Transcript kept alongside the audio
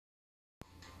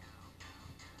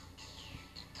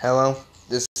Hello,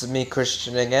 this is me,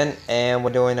 Christian, again, and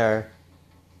we're doing our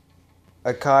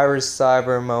Icarus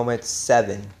Cyber Moment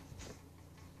 7.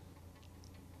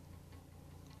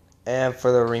 And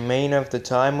for the remainder of the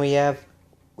time we have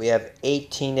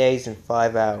 18 days and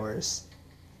 5 hours.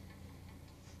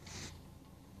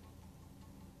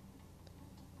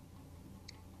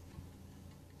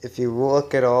 If you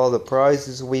look at all the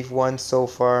prizes we've won so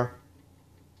far,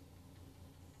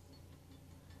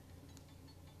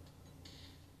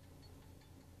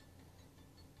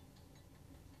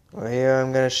 well, here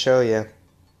I'm going to show you.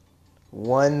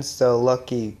 One's the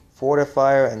lucky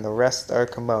fortifier and the rest are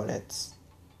components.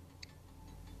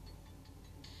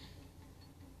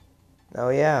 Oh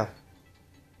yeah.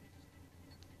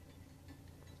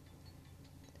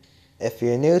 If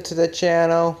you're new to the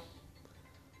channel,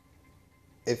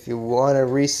 if you want to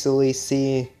recently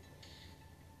see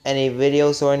any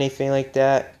videos or anything like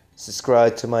that,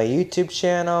 subscribe to my YouTube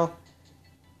channel.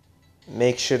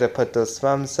 Make sure to put those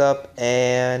thumbs up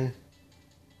and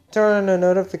turn on the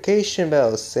notification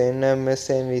bell so you never miss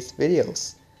any of these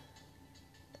videos.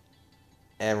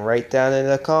 And write down in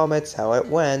the comments how it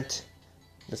went.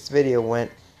 This video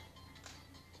went.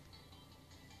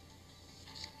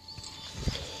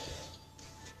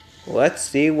 Let's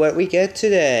see what we get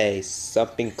today.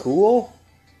 Something cool?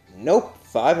 Nope,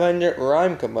 500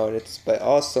 rhyme components, but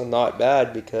also not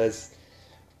bad because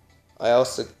I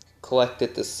also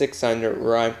collected the 600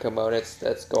 rhyme components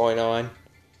that's going on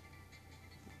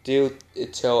due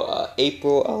until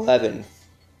April 11th.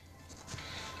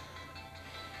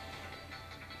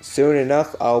 Soon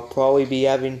enough, I'll probably be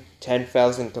having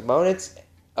 10,000 components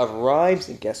of rhymes,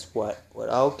 and guess what? What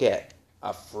I'll get?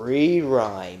 A free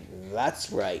rhyme.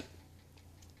 That's right.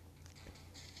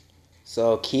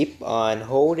 So keep on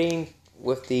holding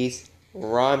with these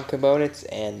rhyme components,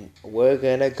 and we're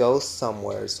gonna go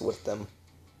somewheres with them.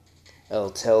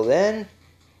 Until then,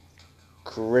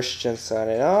 Christian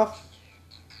signing off.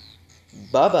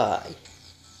 Bye-bye.